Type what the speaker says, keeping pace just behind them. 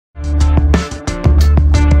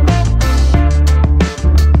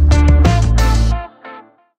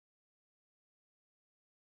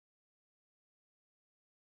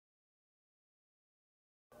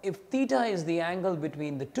if theta is the angle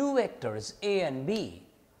between the two vectors A and B,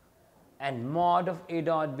 and mod of A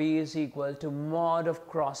dot B is equal to mod of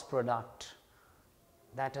cross product,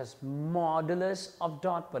 that is modulus of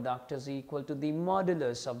dot product is equal to the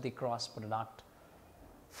modulus of the cross product,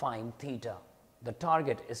 find theta. The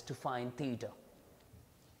target is to find theta.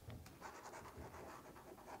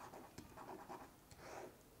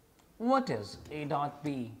 What is A dot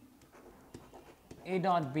B? A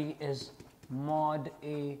dot B is mod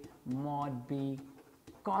A mod B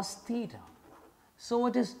cos theta. So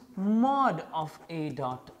what is mod of A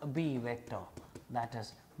dot B vector? That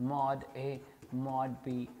is mod A mod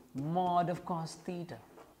B mod of cos theta.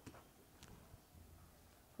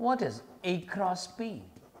 What is A cross B?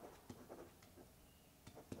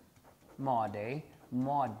 Mod A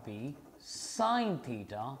mod B sin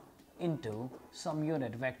theta into some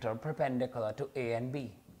unit vector perpendicular to A and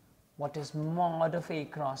B. What is mod of A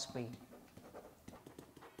cross B?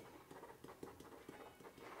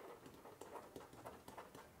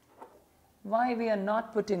 Why we are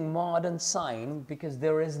not putting mod and sin? Because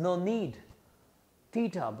there is no need.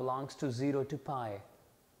 Theta belongs to 0 to pi,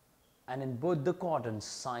 and in both the quadrants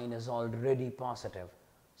sin is already positive.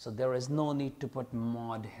 So there is no need to put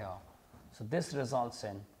mod here. So this results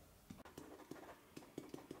in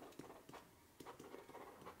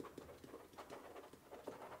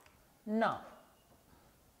now,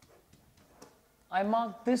 I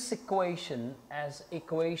mark this equation as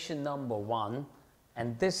equation number 1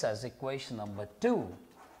 and this as equation number 2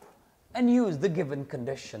 and use the given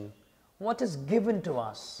condition. What is given to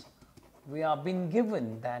us? We are being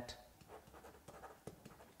given that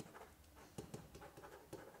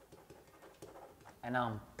and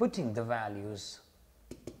I'm putting the values.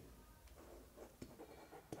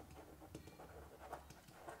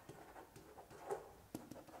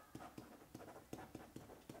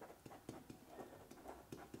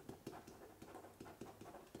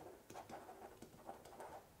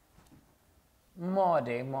 Mod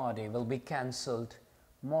A will be cancelled,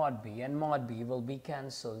 mod B and mod B will be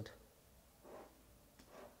cancelled.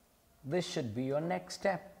 This should be your next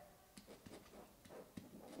step.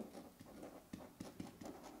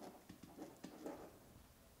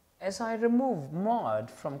 As I remove mod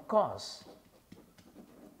from cos,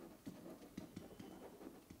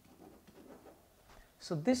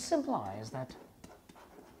 so this implies that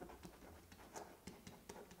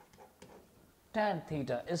tan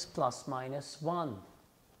theta is plus minus 1.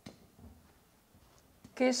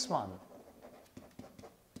 Case 1,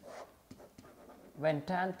 when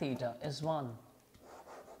tan theta is 1,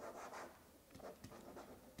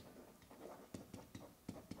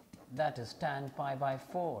 that is tan pi by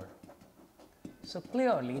 4. So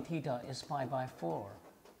clearly theta is pi by 4.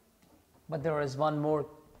 But there is one more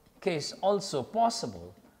case also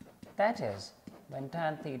possible, that is when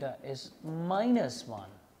tan theta is minus 1.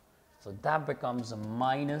 So that becomes a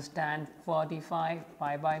minus tan 45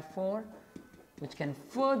 pi by 4, which can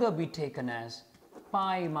further be taken as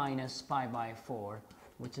pi minus pi by 4,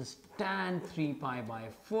 which is tan 3 pi by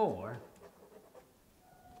 4,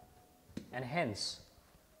 and hence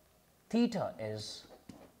theta is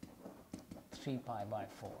 3 pi by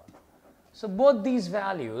 4. So both these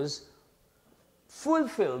values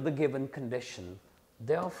fulfill the given condition.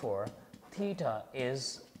 Therefore, theta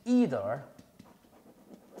is either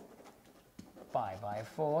pi by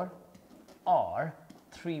 4 or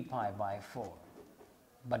 3 pi by 4.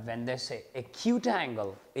 But when they say acute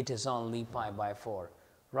angle, it is only pi by 4.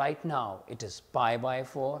 Right now, it is pi by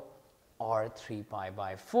 4 or 3 pi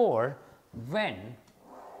by 4 when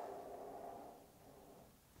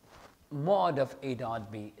mod of A dot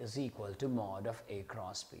B is equal to mod of A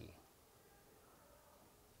cross B.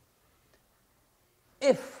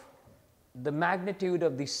 If the magnitude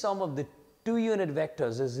of the sum of the two unit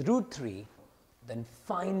vectors is root 3, then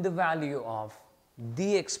find the value of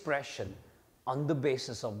the expression on the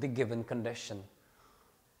basis of the given condition.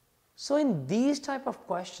 So in these type of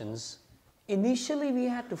questions, initially we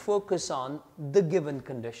had to focus on the given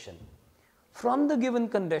condition. From the given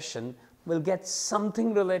condition, we'll get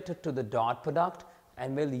something related to the dot product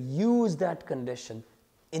and we'll use that condition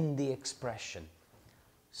in the expression.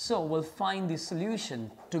 So we'll find the solution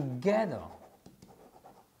together.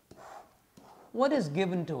 What is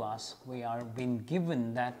given to us? We are being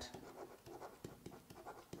given that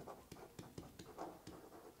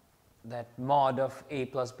mod of A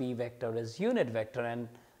plus B vector is unit vector and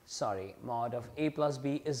mod of A plus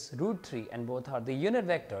B is root 3 and both are the unit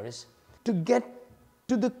vectors. To get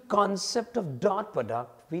to the concept of dot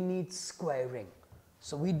product, we need squaring.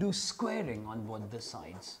 So we do squaring on both the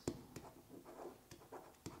sides.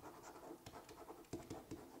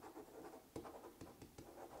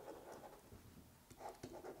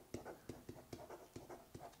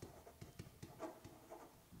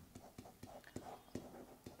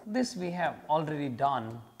 This we have already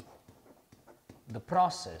done the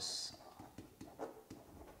process,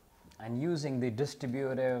 and using the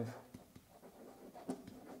distributive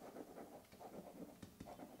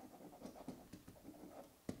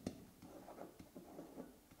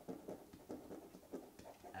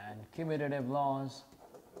and commutative laws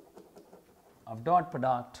of dot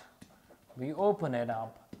product, we open it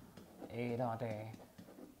up, A dot A,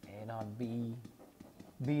 A dot B,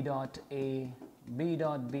 B dot A, B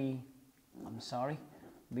dot B,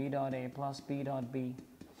 B dot A plus B dot B,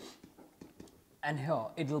 and here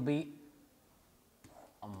it will be,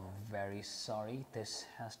 I'm very sorry, this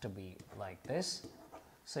has to be like this,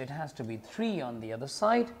 so it has to be 3 on the other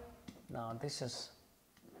side. Now this is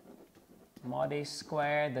mod A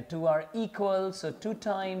squared, the two are equal, so 2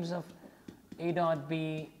 times of A dot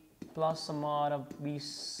B plus a mod of B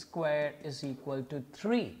squared is equal to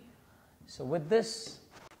 3. So with this,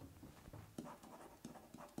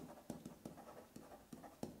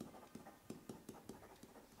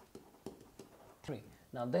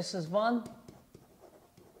 now this is 1,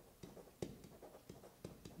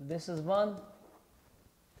 this is 1,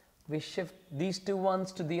 we shift these two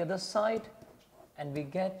ones to the other side and we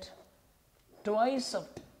get twice of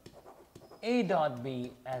A dot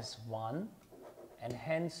B as 1, and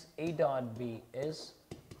hence A dot B is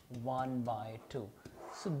 1 by 2.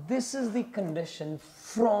 So this is the condition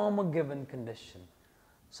from a given condition.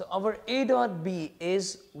 So our A dot B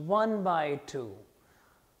is 1 by 2.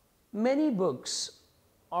 Many books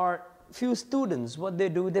or few students, what they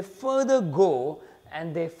do, they further go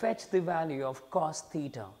and they fetch the value of cos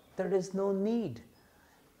theta. There is no need.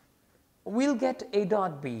 We'll get A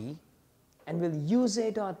dot B and we'll use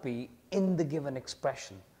A dot B in the given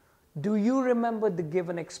expression. Do you remember the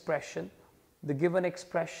given expression? The given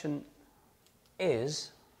expression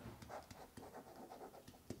is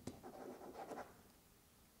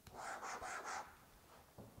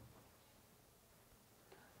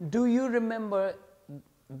do you remember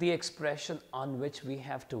the expression on which we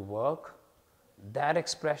have to work? That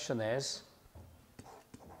expression is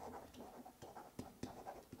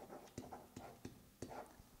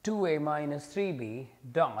two A minus 3B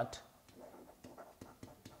dot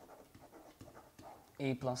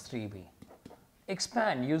A plus 3B.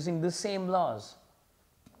 Expand using the same laws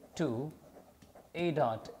to A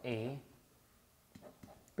dot A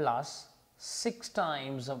plus 6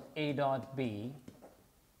 times of A dot B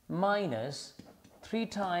minus 3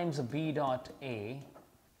 times of B dot A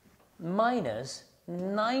minus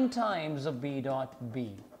 9 times of B dot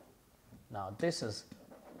B. Now this is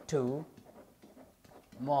 2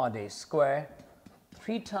 mod A square,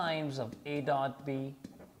 3 times of A dot B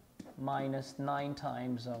minus 9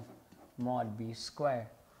 times of mod B square.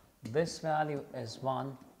 This value is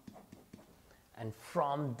 1, and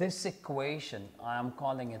from this equation I am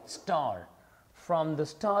calling it star. From the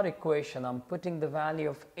star equation I am putting the value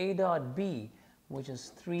of A dot B, which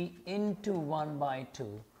is 3 into 1 by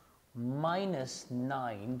 2 minus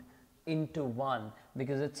 9 into 1,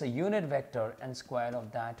 because it's a unit vector and square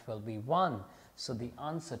of that will be 1. So the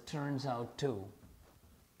answer turns out to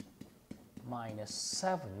minus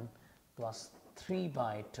 7 plus 3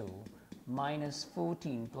 by 2 minus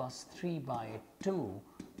 14 plus 3 by 2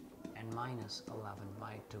 and minus 11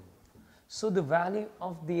 by 2. So the value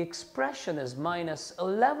of the expression is minus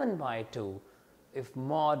 11 by 2 if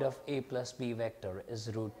mod of A plus B vector is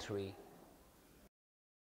root 3.